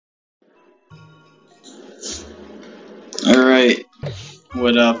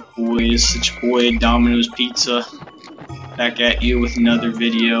What up, boys? It's your boy Domino's Pizza, back at you with another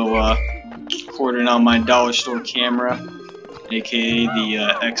video, recording on my dollar store camera, aka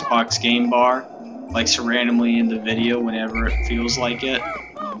the Xbox Game Bar. Likes to randomly end the video whenever it feels like it,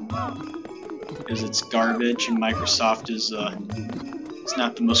 because it's garbage and Microsoft is it's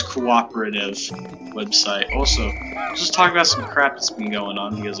not the most cooperative website. Also, I'll just talk about some crap that's been going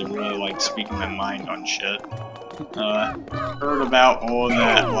on because I really like speaking my mind on shit. Heard about all of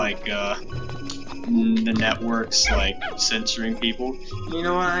that, like, the networks, like, censoring people. You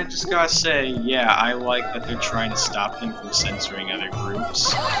know what, I just gotta say, yeah, I like that they're trying to stop them from censoring other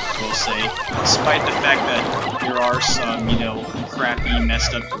groups. I will say, despite the fact that there are some, you know, crappy,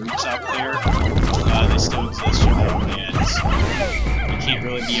 messed up groups out there, they still exist, you know, and you can't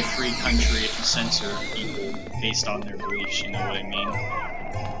really be a free country if you censor people based on their beliefs, you know what I mean?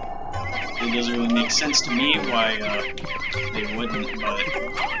 It doesn't really make sense to me why they wouldn't, but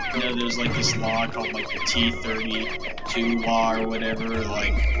you know, there's like this law called like the T32 law or whatever,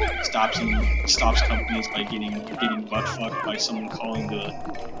 like stops companies by getting butt fucked by someone calling the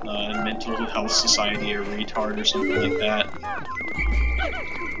mental health society a retard or something like that.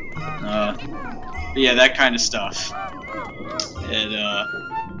 But yeah, that kind of stuff. And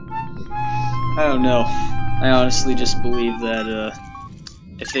I don't know. I honestly just believe that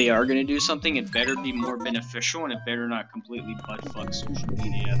if they are going to do something, it better be more beneficial, and it better not completely butt-fuck social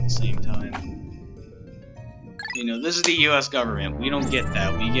media at the same time. You know, this is the US government. We don't get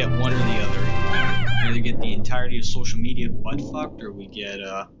that. We get one or the other. We either get the entirety of social media butt-fucked, or we get,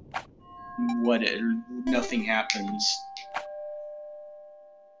 nothing happens.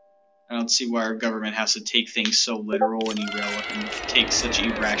 I don't see why our government has to take things so literal and take such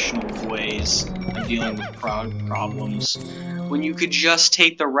irrational ways of dealing with problems, when you could just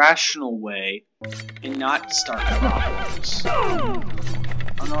take the rational way and not start problems. I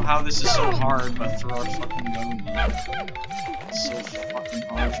don't know how this is so hard, but for our fucking government, it's so fucking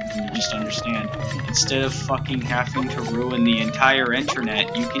hard for them to just understand. Instead of fucking having to ruin the entire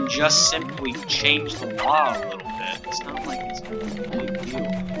internet, you can just simply change the law a little bit. It's not like it's a big deal.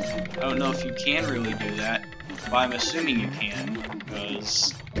 I don't know if you can really do that, but I'm assuming you can,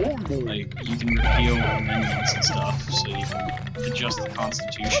 because like you can repeal amendments and stuff, so you can adjust the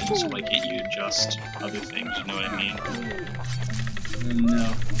Constitution so like you adjust other things, you know what I mean?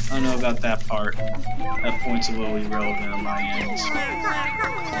 No, I don't know about that part. That point's a little irrelevant on my end.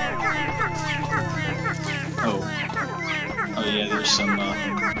 Oh yeah, there's some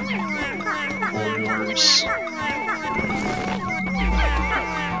World Wars.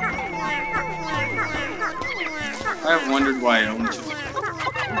 I've wondered why I only took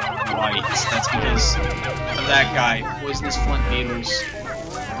whites. That's because of that guy, poisonous flint beetles.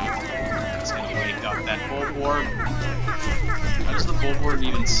 It's gonna wake up that bulborb. How does the bulborb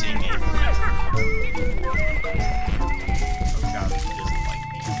even see me? Oh god, he doesn't like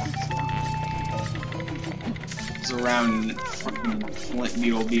me. He's around, fucking flint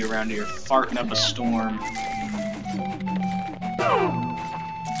beetle will be around here, farting up a storm.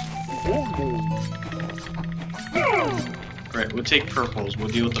 Right, we'll take purples. We'll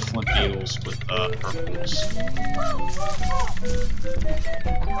deal with the flint beetles with purples.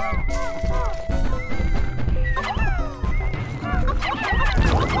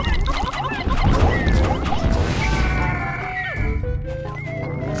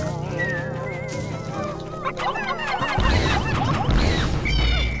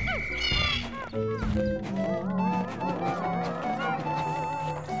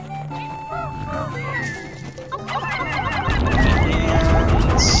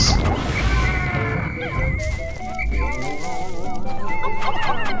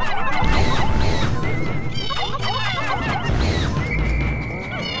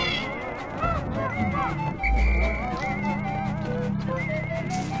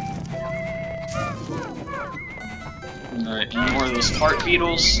 Alright, any more of those fart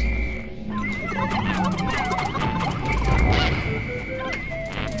beetles?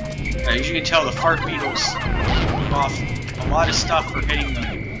 Alright, as you can tell, the fart beetles give off a lot of stuff for hitting them.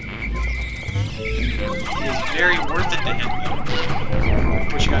 It is very worth it to hit them. Of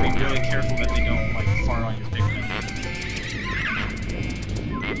course, you gotta be really careful that they don't, like, fart on your pikmin.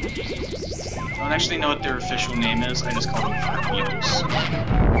 I don't actually know what their official name is, I just call them fart beetles.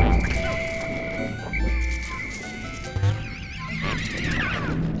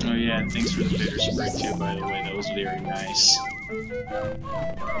 Oh yeah, and thanks for the bitter spray too, by the way, that was very nice.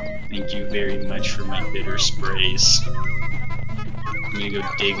 Thank you very much for my bitter sprays. I'm gonna go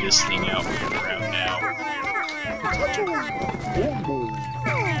dig this thing out from the ground now.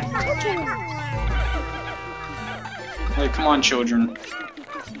 Hey, come on, children.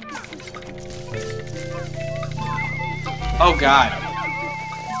 Oh god.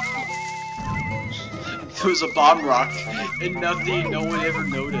 There was a bomb rock, and no one ever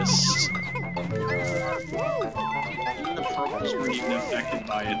noticed. Even the purples weren't even affected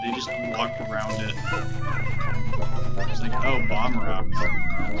by it, they just walked around it. It's like, oh, bomb rock.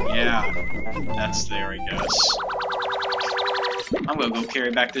 Yeah, that's there, I guess. I'm gonna go carry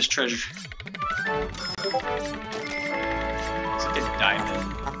back this treasure. It's like a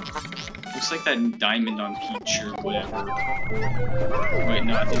diamond. Looks like that diamond on Peach or whatever. Wait,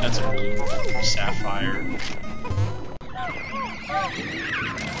 no, I think that's a blue sapphire.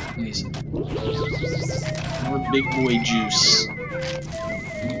 Amazing. More big boy juice.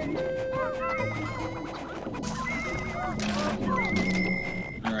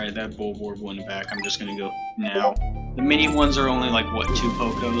 Alright, that bulborb went back. I'm just gonna go now. The mini ones are only like, what, 2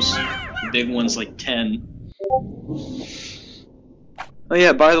 Pokos? The big one's like 10. Oh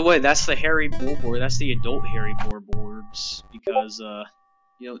yeah, by the way, that's the hairy bulborb. That's the adult hairy bulborbs, because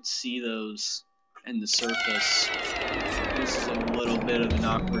you don't see those in the surface. This is a little bit of an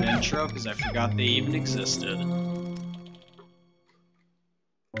awkward intro, because I forgot they even existed.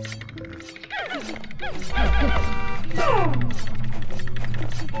 This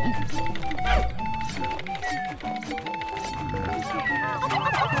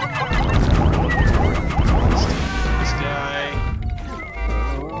guy.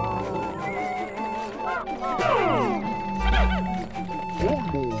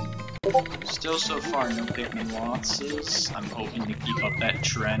 Still so far no pikmin losses. I'm hoping to keep up that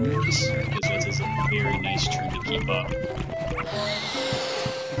trend, because that is a very nice trend to keep up.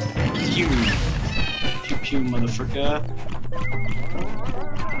 Pew! Pew pew, motherfucker.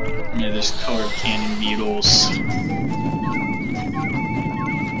 Yeah, there's colored cannon beetles.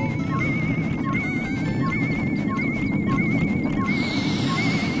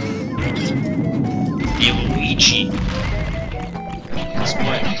 Hey, Luigi! Guess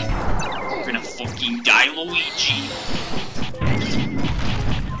what? We're gonna fucking die, Luigi! You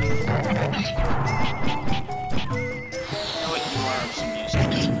know what, you are of some use to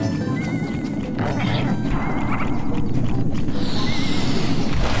me.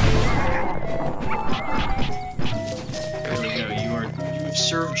 There we go, you've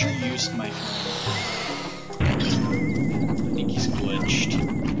served your use, my friend. I think he's glitched.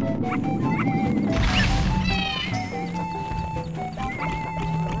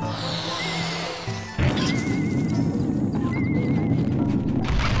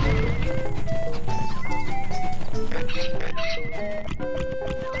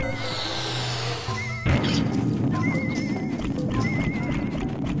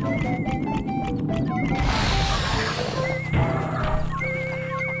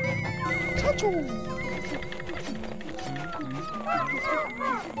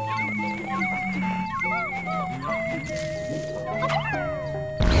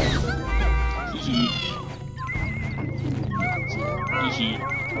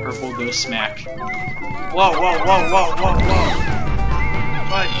 Purple go smack. Whoa, whoa, whoa, whoa, whoa, whoa!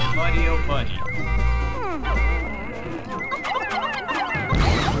 Buddy, buddy, oh buddy.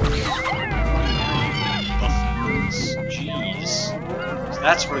 Buffaloes. Jeez. So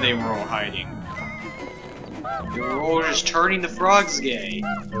that's where they were all hiding. They were all just turning the frogs gay.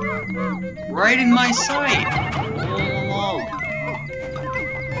 Right in my sight! All along.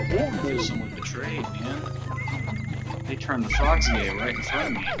 I feel somewhat betrayed, man. They turned the frogs gay right in front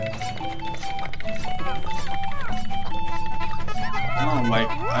of me. I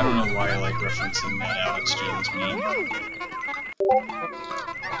don't know why I like referencing that Alex Jones meme.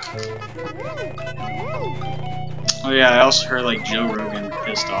 Oh yeah, I also heard like Joe Rogan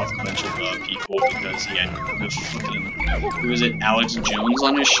pissed off a bunch of people because he had the fucking, who was it, Alex Jones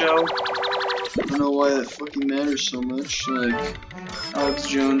on his show? I don't know why that fucking matters so much. Like, Alex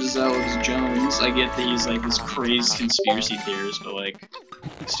Jones is Alex Jones. I get that he's like this crazed conspiracy theorist, but like,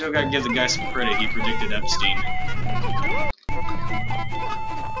 still gotta give the guy some credit. He predicted Epstein.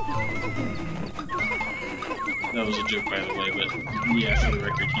 That was a joke, by the way, but yeah, for the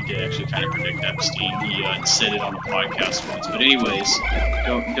record, he did actually kind of predict Epstein. He said it on the podcast once. But anyways,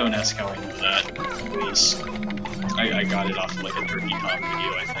 don't ask how I know that. Anyways, I got it off of like a Turkey Talk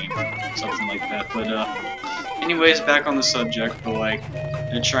video, I think, something like that. But anyways, back on the subject. But like,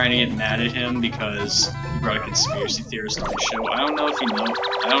 they're trying to get mad at him because he brought a conspiracy theorist on the show. I don't know if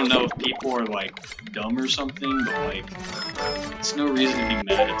I don't know if people are like dumb or something, but like, it's no reason to be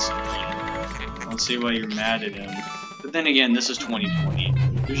mad at someone. I don't see why you're mad at him. But then again, this is 2020.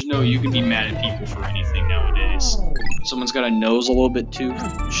 You can be mad at people for anything nowadays. If someone's got a nose a little bit too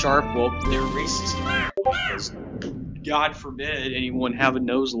sharp, well, they're racist. Because, God forbid, anyone have a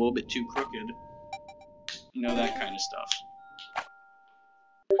nose a little bit too crooked. You know, that kind of stuff.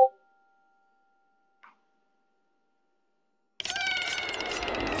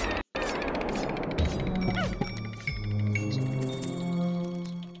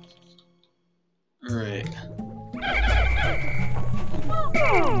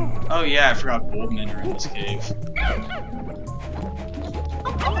 Oh yeah, I forgot Goldmen are in this cave.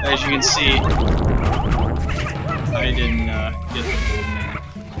 As you can see, I didn't get the Goldmen.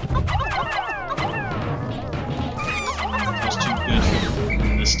 I was too good for the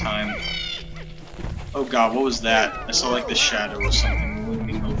Goldmen this time. Oh god, what was that? I saw like the shadow or something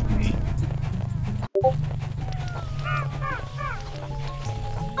looming over me.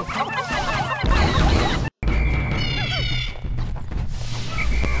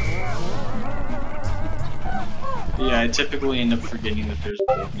 Yeah, I typically end up forgetting that there's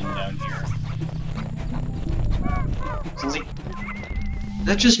Pikmin down here. Sounds like... Is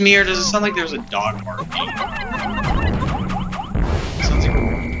that just me, or does it sound like there's a dog barking? It sounds like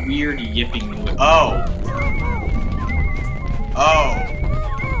a weird yipping noise. Oh! Oh!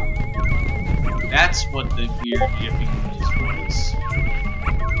 That's what the weird yipping noise was.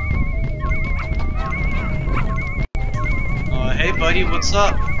 Hey buddy, what's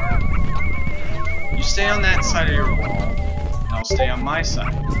up? You stay on that side of your wall, and I'll stay on my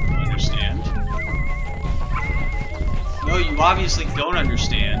side. You understand? No, you obviously don't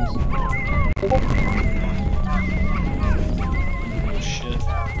understand. Oh shit.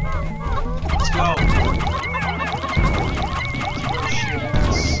 Let's go. Shit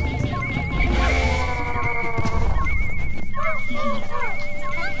ass.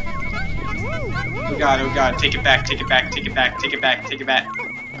 Oh god, take it back, take it back, take it back, take it back, take it back.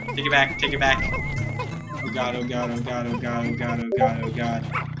 Take it back, take it back. Oh god, oh god, oh god, oh god, oh god, oh god, oh god.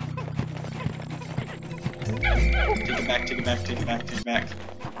 Take it back, take it back, take it back, take it back.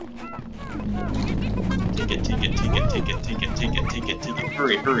 Take it, take it, take it, take it, take it, take it, take it, take it.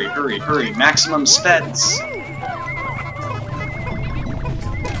 Hurry, hurry, hurry, hurry. Maximum speds.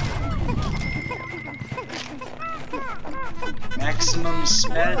 Maximum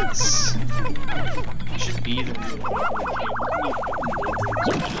speds. Should be the real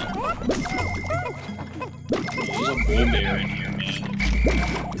There's a bull bear in here, man.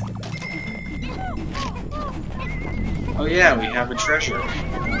 Oh yeah, we have a treasure,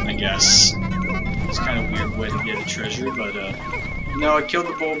 I guess. It's kind of a weird way to get a treasure, but no, I killed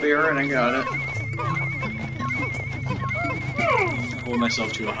the bull bear and I got it. I hold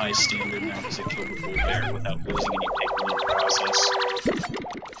myself to a high standard now because I killed the bull bear without losing any Pikmin in the process.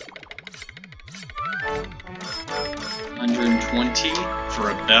 120 for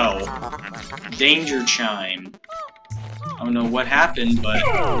a bell. Danger chime. I don't know what happened, but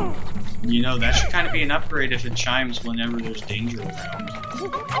you know, that should kind of be an upgrade if it chimes whenever there's danger around.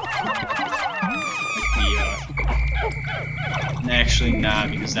 Like actually, nah,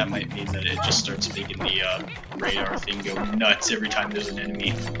 because that might mean that it just starts making the radar thing go nuts every time there's an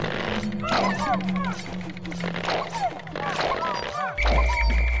enemy.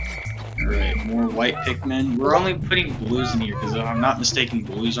 Alright, more white Pikmin. We're only putting blues in here because if I'm not mistaken,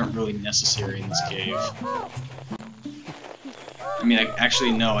 blues aren't really necessary in this cave. I mean,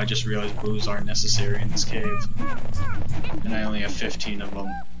 actually, no, I just realized blues aren't necessary in this cave. And I only have 15 of them.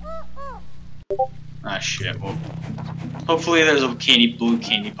 Ah, shit. Well, hopefully there's a blue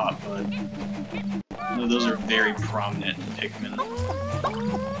candy pop bud. No, those are very prominent in Pikmin.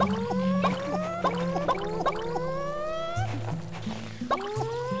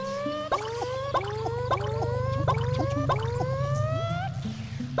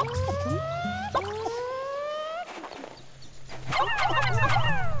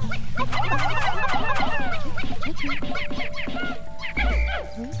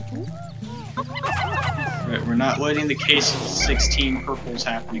 Right, we're not letting the case of 16 purples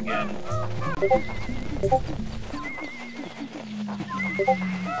happen again.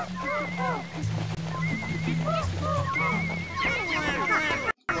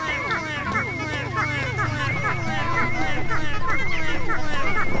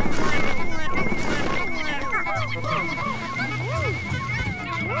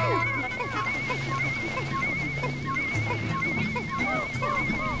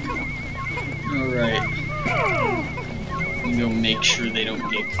 Alright. I'm gonna make sure they don't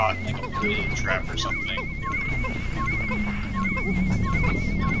get caught in like a poison trap or something.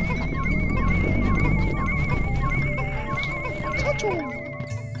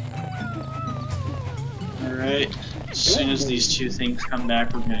 Alright. As soon as these two things come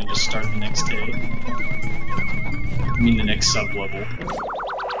back, we're gonna just start the next day. I mean the next sub-level.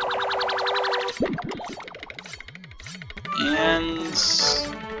 And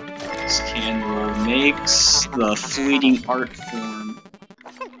this candle makes the fleeting art form.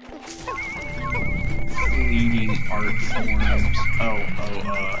 Fleeting art forms.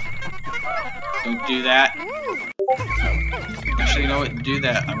 Don't do that. Actually, you know what? Do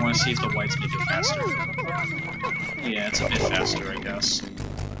that. I want to see if the whites make it faster. Yeah, it's a bit faster, I guess.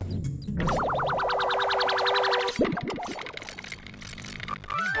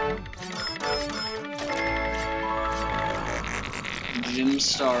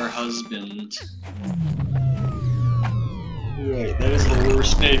 Gymstar Husband. Right, that is the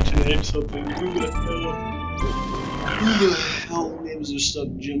worst name to name something. Who the hell names their stuff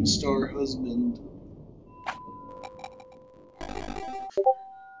Gymstar Husband?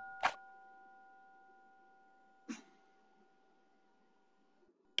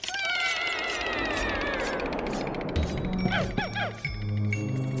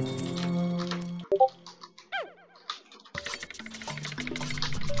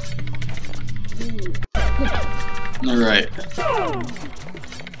 Alright.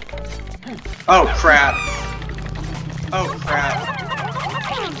 Oh crap. Oh crap.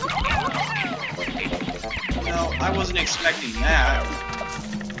 No, I wasn't expecting that.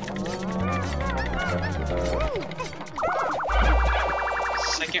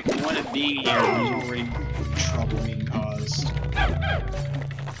 Second one of being here was already trouble being caused.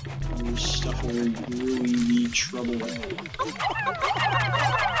 There's stuff where we really need trouble.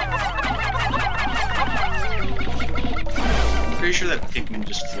 Pretty sure that Pikmin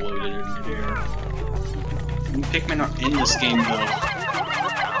just floated in midair. And Pikmin are in this game though.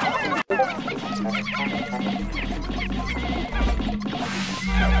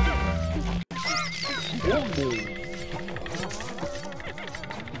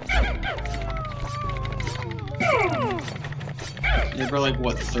 They brought like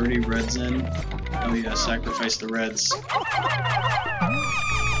what, 30 reds in? Oh yeah, sacrifice the reds.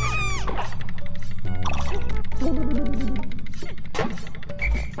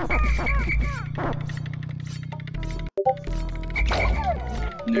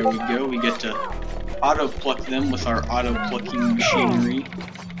 And there we go, we get to auto-pluck them with our auto-plucking machinery.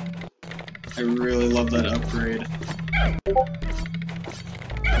 I really love that upgrade.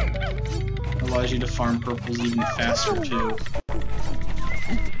 Allows you to farm purples even faster too.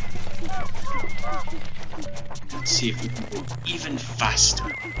 Let's see if we can go even faster.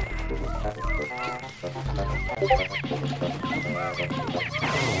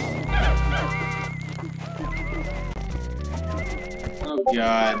 Oh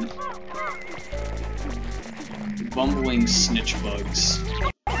god. Bumbling snitch bugs.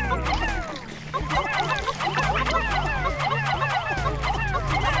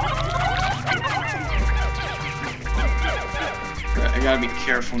 I gotta be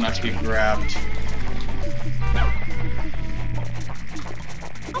careful not to get grabbed.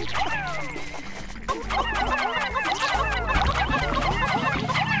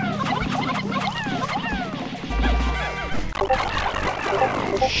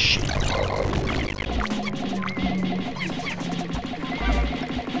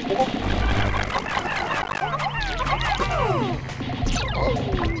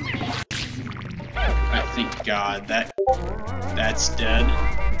 I think God, that's dead.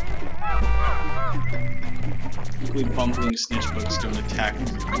 Hopefully bumbling snitch bugs don't attack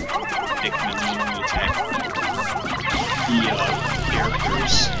Pikmin, they only attack the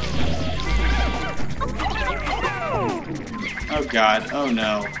characters. Oh god, oh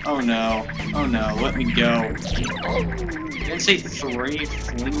no, oh no, oh no, let me go. Didn't say 3,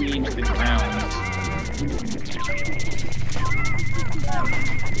 fling me into the ground.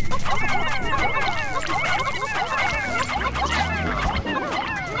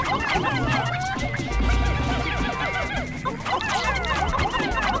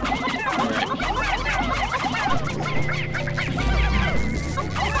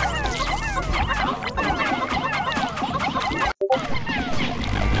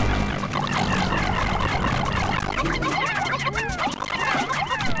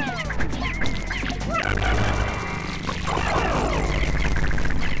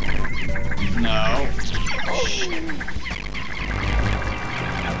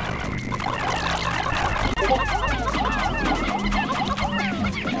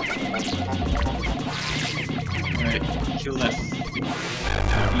 Kill that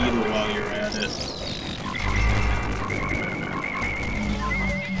beetle while you're at it.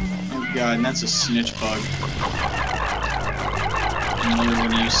 Oh god, and that's a snitch bug. Another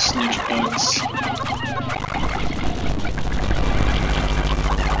one of you snitch bugs.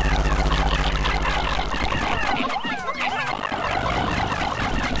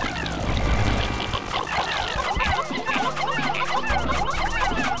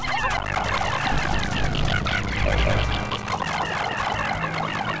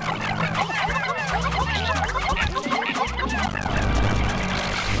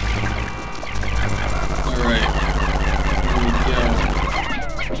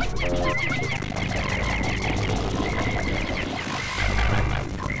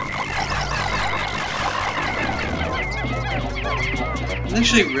 It's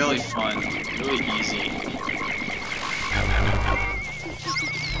actually really fun, really easy.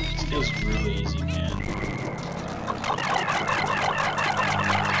 This game's really easy, man.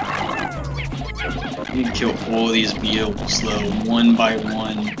 I need to kill all these beetles though, one by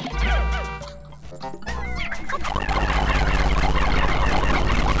one.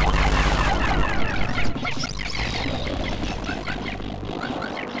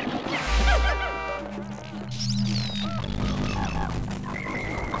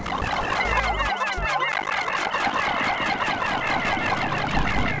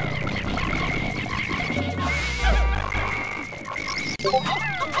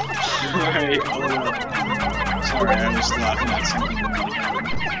 Alright, hold up. Sorry, I was laughing at something in my head.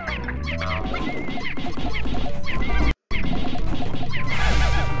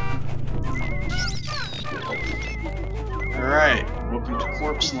 Alright, welcome to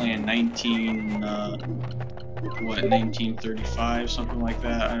Corpse Land, 1935, something like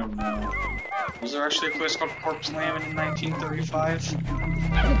that, I don't know. Was there actually a place called Corpse Land in 1935?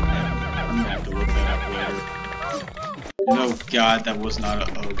 I'm gonna have to look that up later. Oh god, that was not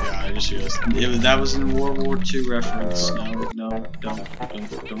a. Oh god, I just realized that was in World War II reference. No, don't flag me.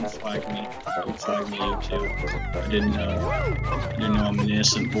 Don't flag me, YouTube. I didn't know I'm an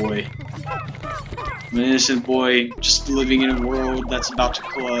innocent boy. I'm an innocent boy, just living in a world that's about to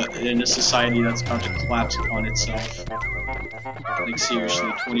in a society that's about to collapse upon itself. Like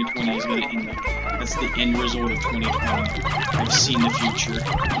seriously, 2020 is gonna end. That's the end result of 2020. I've seen the future.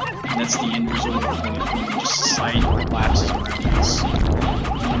 And that's the end result of 2020. Just society collapses around us.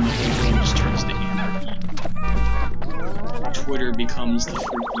 And the whole world just turns to anarchy. Twitter becomes the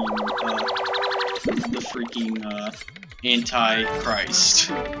freaking anti-Christ.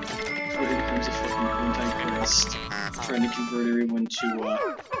 Twitter becomes a fucking anti-Christ. Trying to convert everyone to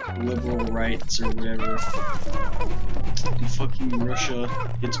liberal rights or whatever. And fucking Russia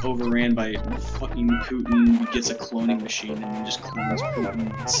gets overran by fucking Putin, who gets a cloning machine and just clones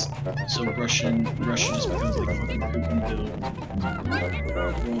Putin. So Russia just becomes like fucking Putinville.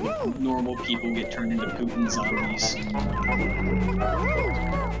 Well, normal people get turned into Putin zombies.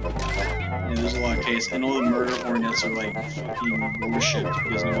 Yeah, there's a lot of cases, and all the murder hornets are like fucking worshipped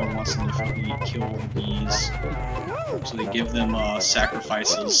because no one wants them to fucking kill the bees. So they give them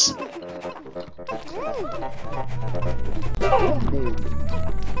sacrifices.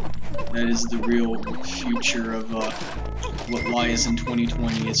 That is the real future of what lies in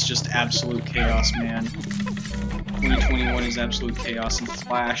 2020. It's just absolute chaos, man. 2021 is absolute chaos, and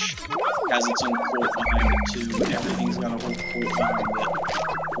Flash has its own cult behind it too. Everything's got a whole cult behind it.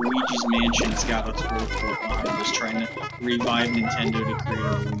 Luigi's Mansion's got its whole cult behind it. Just trying to revive Nintendo to create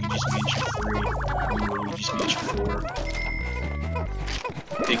a Luigi's Mansion 3 and Luigi's Mansion 4.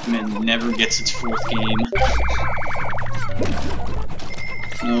 Pikmin never gets its fourth game.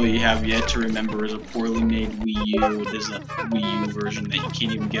 All you have yet to remember is a poorly made Wii U. There's a Wii U version that you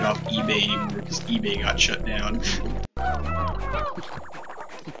can't even get off eBay anymore because eBay got shut down.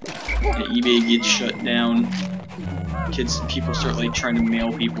 And eBay gets shut down. People start like trying to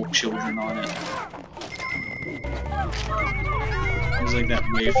mail people children on it. It's like that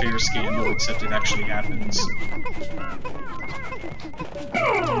Wayfair scandal, except it actually happens.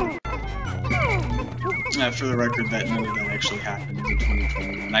 For the record, that none of that actually happened in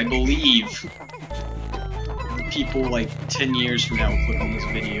 2021. I believe people like 10 years from now will click on this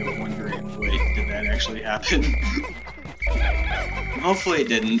video wondering, wait, did that actually happen? Hopefully it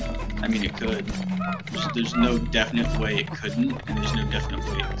didn't. I mean, it could. There's no definite way it couldn't, and there's no definite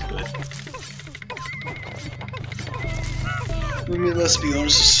way it could. I mean, let's be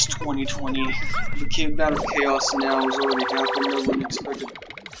honest, this is 2020. The amount of chaos now has already happened. No one expected.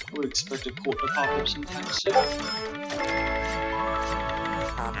 I would expect a cult to pop up sometime soon.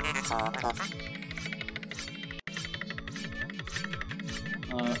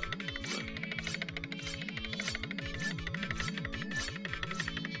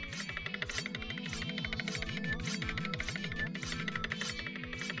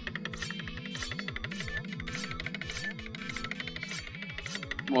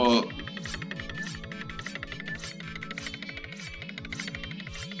 Well,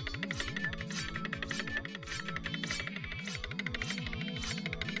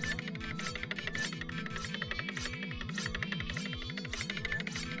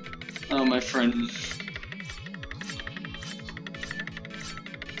 oh, my friend.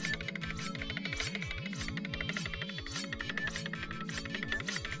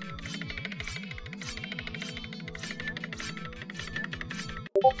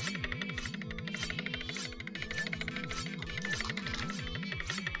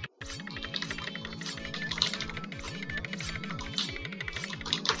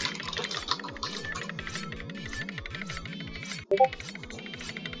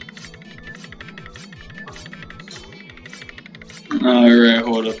 Alright,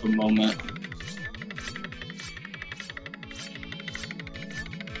 hold up a moment.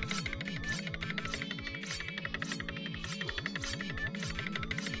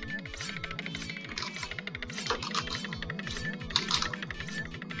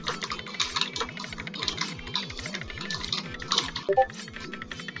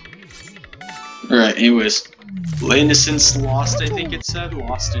 Alright, anyways. Innocence lost, I think it said.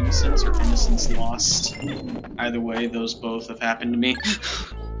 Lost innocence or innocence lost. Either way, those both have happened to me.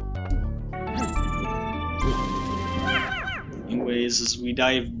 Anyways, as we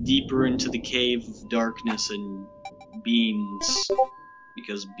dive deeper into the cave of darkness and beans,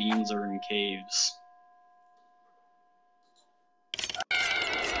 because beans are in caves.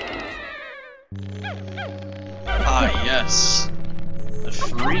 Ah, yes. The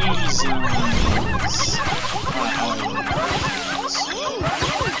free zones.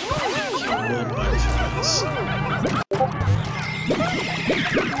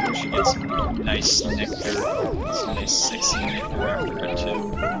 We should get some nice nectar, some nice sexy nectar after it too.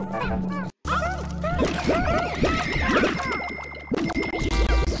 I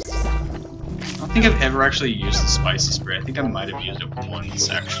don't think I've ever actually used the spicy spray. I think I might have used it once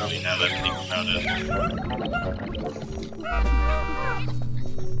actually, now that I think about it.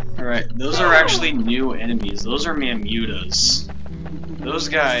 Alright, those are actually new enemies. Those are Mammutas. Those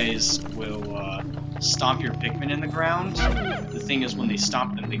guys will stomp your pikmin in the ground. The thing is, when they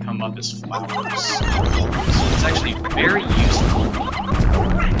stomp them, they come up as flowers. So it's actually very useful.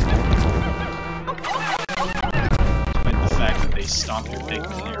 Despite the fact that they stomp your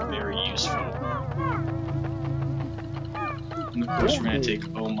pikmin, they are very useful. And of course, we're going to take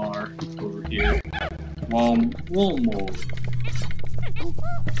Omar over here. Walmo.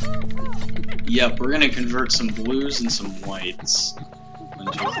 Yep, we're gonna convert some blues and some whites. 1,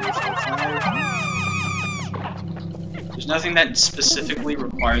 2, 3, 4, 5. There's nothing that specifically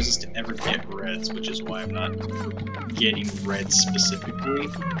requires us to ever get reds, which is why I'm not getting reds specifically.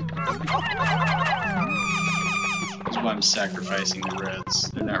 That's why I'm sacrificing the reds.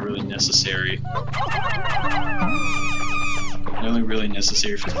 They're not really necessary. They're only really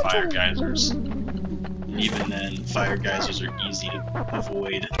necessary for fire geysers. And even then, fire geysers are easy to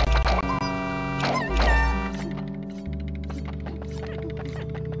avoid.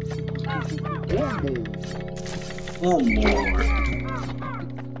 One more.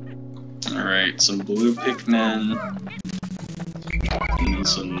 Alright, some blue pikmin. And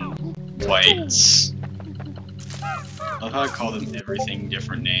some whites. I love how I call them everything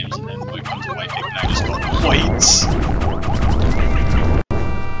different names, and then when it comes to white pikmin, I just call them whites.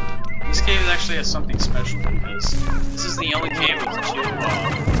 This cave actually has something special because this is the only cave with 2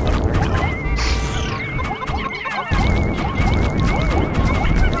 upgrade items.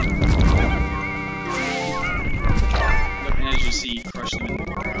 And as you see, crush them in the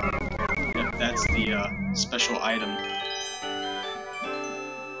ground. Yep, that's the special item.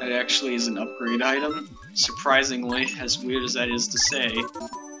 That actually is an upgrade item. Surprisingly, as weird as that is to say,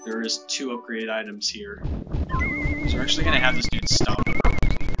 there is 2 upgrade items here. So we're actually gonna have this dude stomp them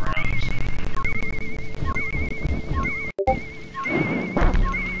into the ground.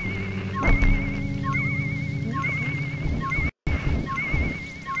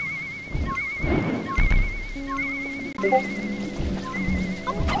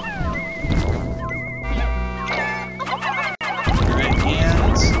 Alright, and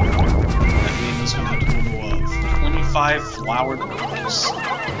that leaves us with a total of 25 flowered roses.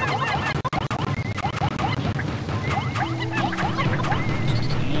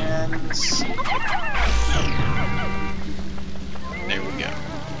 There we go.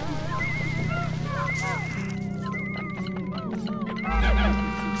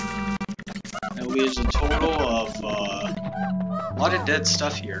 That leaves a total of a lot of dead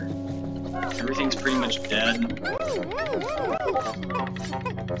stuff here. Everything's pretty much dead.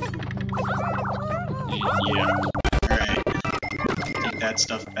 Yeah. Alright. Take that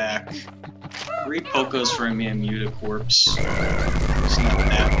stuff back. 3 Pokos for a Mammuta corpse. It's not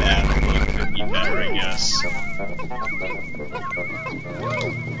that bad, but it could be better, I guess.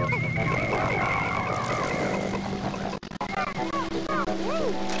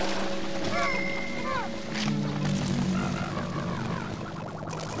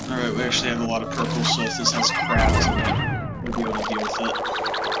 Alright, we actually have a lot of purple, so if this has crabs in it, we'll be able to deal with it.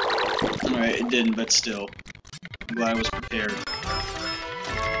 Alright, it didn't, but still. I'm glad I was prepared.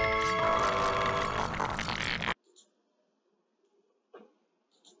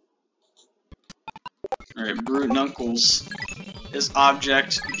 Alright, Brute Knuckles. This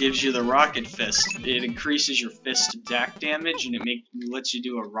object gives you the rocket fist. It increases your fist attack damage, and it lets you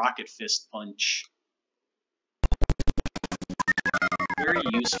do a rocket fist punch. Very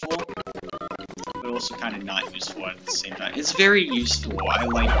useful, but also kind of not useful at the same time. It's very useful. I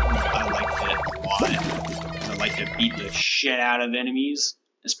liked it a lot. I like to beat the shit out of enemies,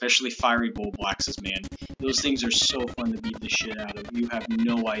 especially fiery bull blaxes, man. Those things are so fun to beat the shit out of. You have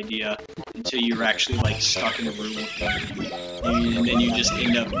no idea until you're actually like stuck in a room with them, and then you just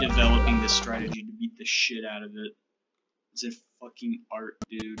end up developing this strategy to beat the shit out of it. It's a fucking art,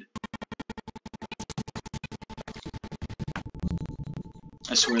 dude.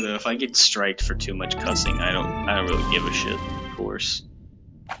 I swear though, if I get striked for too much cussing, I don't really give a shit, of course.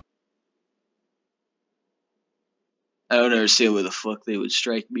 I don't understand why the fuck they would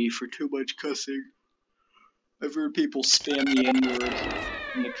strike me for too much cussing. I've heard people spam the N-word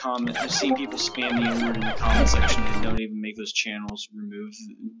in the comment. I've seen people spam the N-word in the comment section and don't even make those channels remove,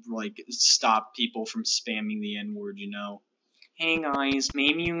 like, stop people from spamming the N-word, you know. Hey guys,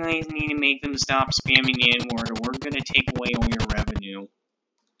 maybe you guys need to make them stop spamming the N-word or we're gonna take away all your revenue.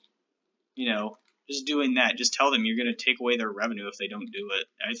 You know, just doing that. Just tell them you're gonna take away their revenue if they don't do it.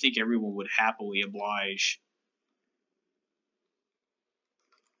 I think everyone would happily oblige.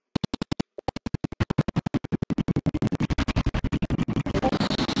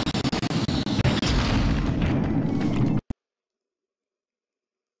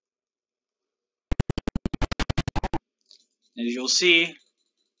 As you'll see,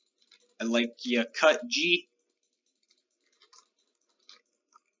 I like you cut G.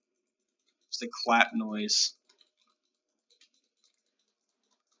 It's the clap noise.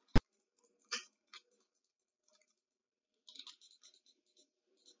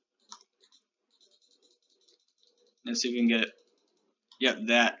 Let's see if we can get it. Yep,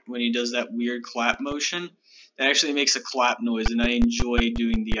 that. When he does that weird clap motion, that actually makes a clap noise, and I enjoy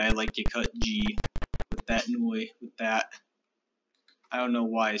doing the I like you cut G with that noise, with that. I don't know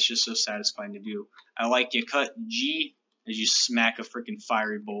why, it's just so satisfying to do. I like you cut G as you smack a freaking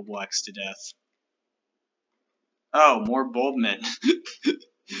fiery bulblax to death. Oh, more bulbmen.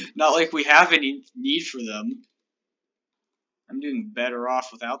 Not like we have any need for them. I'm doing better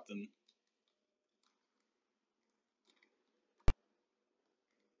off without them.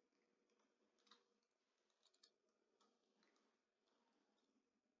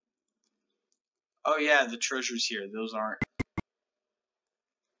 Oh yeah, the treasures here. Those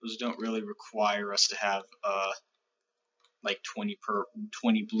don't really require us to have like 20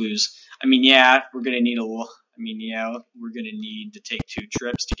 blues. I mean, yeah, we're gonna need we're gonna need to take 2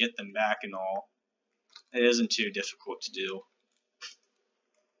 trips to get them back and all. It isn't too difficult to do.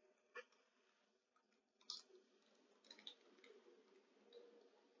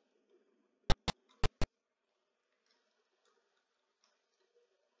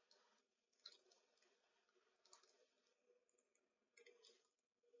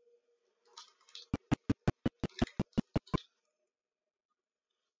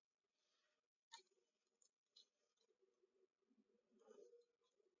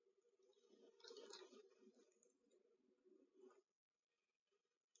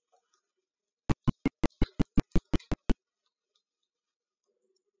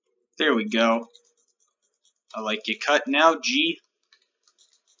 There we go. I like you cut now, G.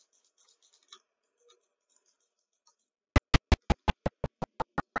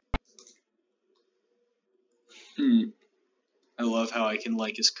 I love how I can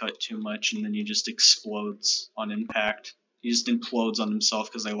like his cut too much and then he just explodes on impact. He just implodes on himself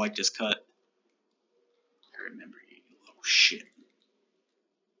because I liked his cut. I remember you, little shit.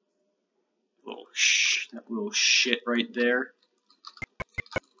 That little shit right there.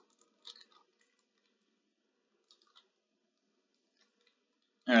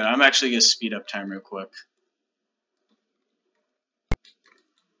 Alright, I'm actually gonna speed up time real quick.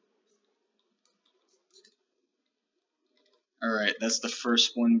 Alright, that's the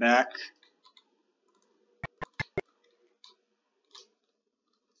first one back.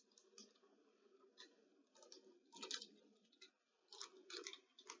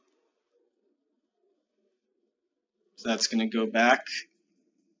 So that's gonna go back.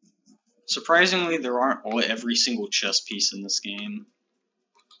 Surprisingly, there aren't every single chess piece in this game.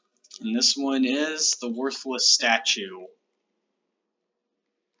 And this one is the worthless statue.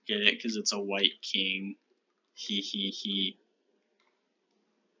 Get it? Because it's a white king. He.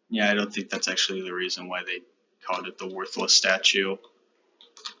 Yeah, I don't think that's actually the reason why they called it the worthless statue.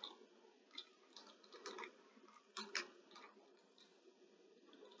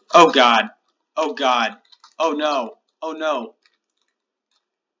 Oh god. Oh god. Oh no. Oh no.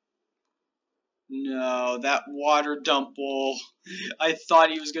 No, that water dumple. I thought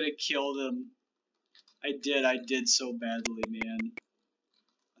he was gonna kill them. I did so badly, man.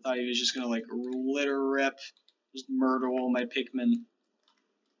 I thought he was just gonna like litter rip, just murder all my Pikmin.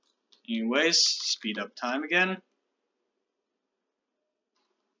 Anyways, speed up time again.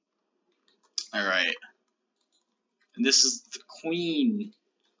 Alright. And this is the Queen.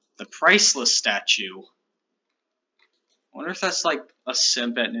 The priceless statue. I wonder if that's like a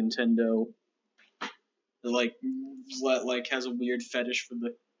simp at Nintendo. That like has a weird fetish for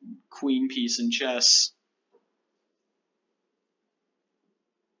the queen piece in chess.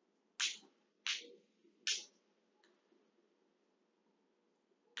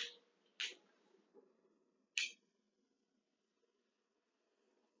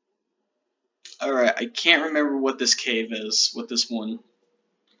 Alright, I can't remember what this cave is, what this one.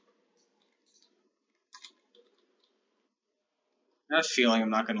 I have a feeling I'm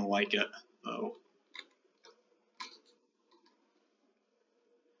not gonna like it, though.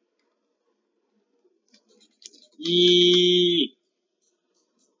 Yee!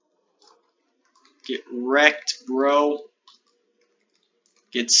 Get wrecked, bro.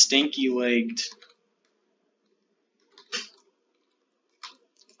 Get stinky legged.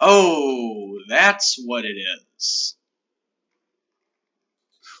 Oh, that's what it is.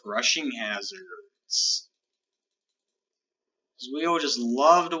 Crushing hazards. Because we all just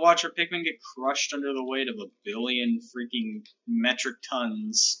love to watch our Pikmin get crushed under the weight of a billion freaking metric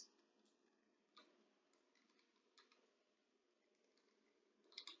tons.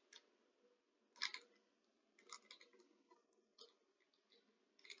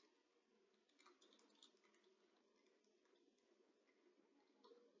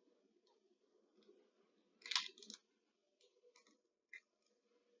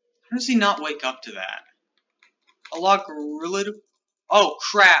 How does he not wake up to that? A lot gorilla. Oh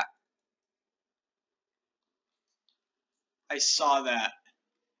crap! I saw that.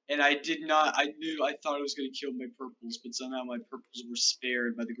 And I did not, I thought I was going to kill my purples, but somehow my purples were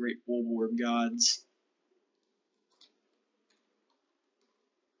spared by the great bulborb gods.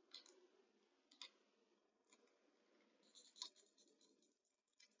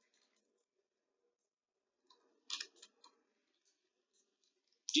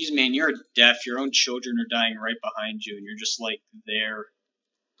 Jeez, man, you're deaf. Your own children are dying right behind you, and you're just, like, there.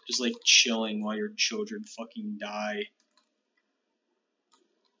 Just, like, chilling while your children fucking die.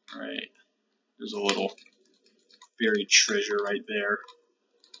 Alright. There's a little buried treasure right there.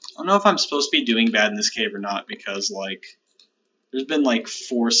 I don't know if I'm supposed to be doing bad in this cave or not, because, like, there's been, like,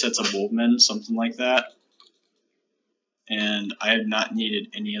 4 sets of bulbmen, something like that. And I have not needed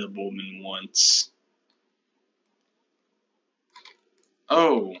any of the bulbmen once.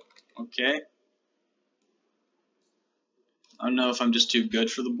 Oh, okay. I don't know if I'm just too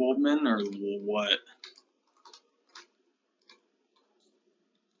good for the bulbmen or what.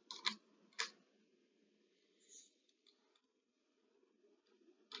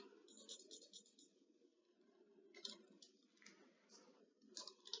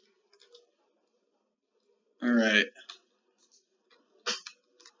 Alright.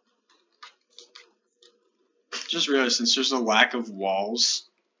 Just realized since there's a lack of walls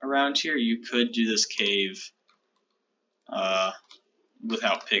around here, you could do this cave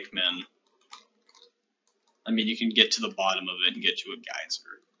without Pikmin. I mean, you can get to the bottom of it and get to a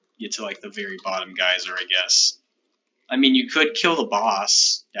geyser. Get to, like, the very bottom geyser, I guess. I mean, you could kill the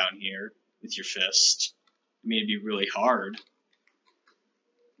boss down here with your fist. I mean, it'd be really hard.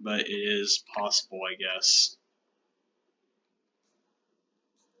 But it is possible, I guess.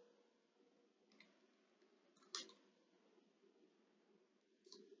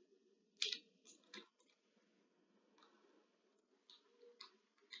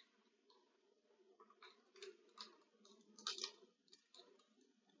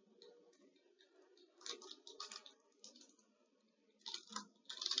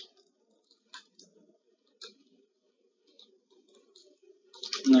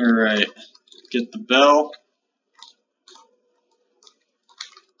 Alright. Get the bell.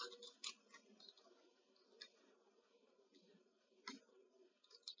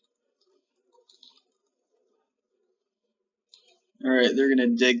 Alright, they're gonna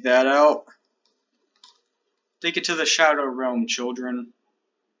dig that out. Take it to the Shadow Realm, children.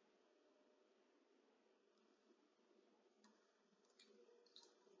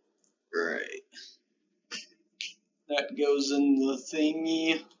 Right. That goes in the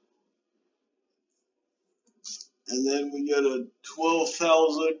thingy. And then we got a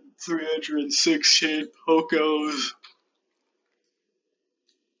 12,316 Pokos.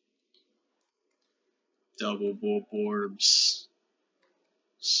 Double Bulborbs.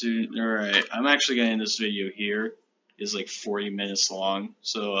 soon. Alright, I'm actually gonna end this video here. It's like 40 minutes long.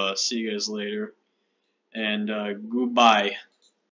 So see you guys later. And goodbye.